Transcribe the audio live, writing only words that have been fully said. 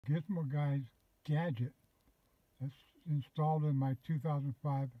Gizmo Guy's Gadget. That's installed in my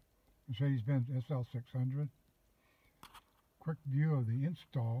 2005 Mercedes Benz SL500. Quick view of the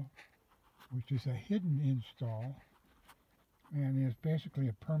install, which is a hidden install, and it's basically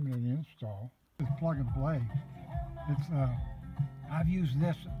a permanent install. It's plug and play. It's I've used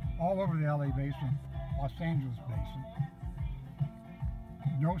this all over the LA basin, Los Angeles basin.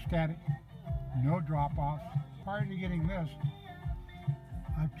 No static, no drop-offs. Prior to getting this,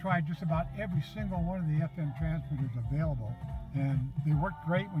 I've tried just about every single one of the FM transmitters available, and they worked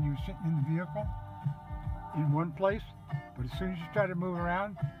great when you were sitting in the vehicle in one place, but as soon as you started moving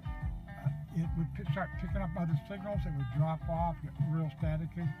around, it would start picking up other signals. It would drop off, get real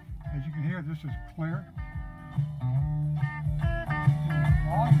staticky. As you can hear, this is clear. And the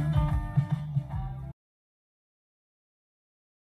volume